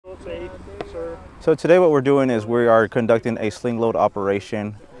So today what we're doing is we are conducting a sling load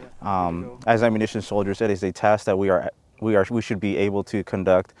operation. As ammunition soldiers, it is a task that we should be able to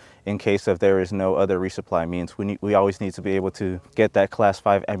conduct in case if there is no other resupply means. We always need to be able to get that class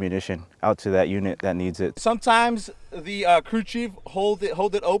 5 ammunition out to that unit that needs it. Sometimes the crew chief hold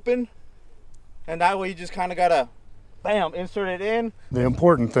it open, and that way you just kind of gotta, bam, insert it in. The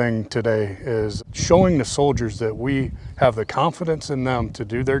important thing today is showing the soldiers that we have the confidence in them to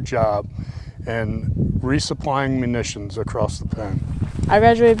do their job and resupplying munitions across the pen. I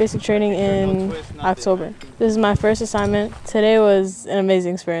graduated basic training in October. This is my first assignment. Today was an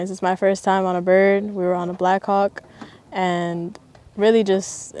amazing experience. It's my first time on a bird. We were on a Blackhawk, and really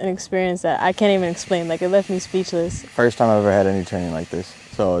just an experience that I can't even explain. Like, it left me speechless. First time I've ever had any training like this.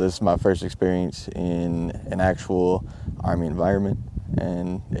 So this is my first experience in an actual Army environment,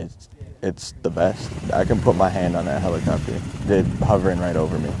 and it's the best. I can put my hand on that helicopter. It hovering right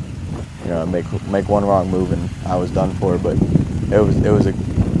over me. You know, make one wrong move and I was done for, but it was an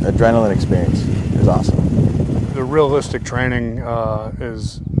adrenaline experience. It was awesome. The realistic training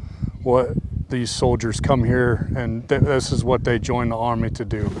is what these soldiers come here, and this is what they join the Army to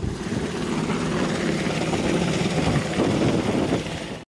do.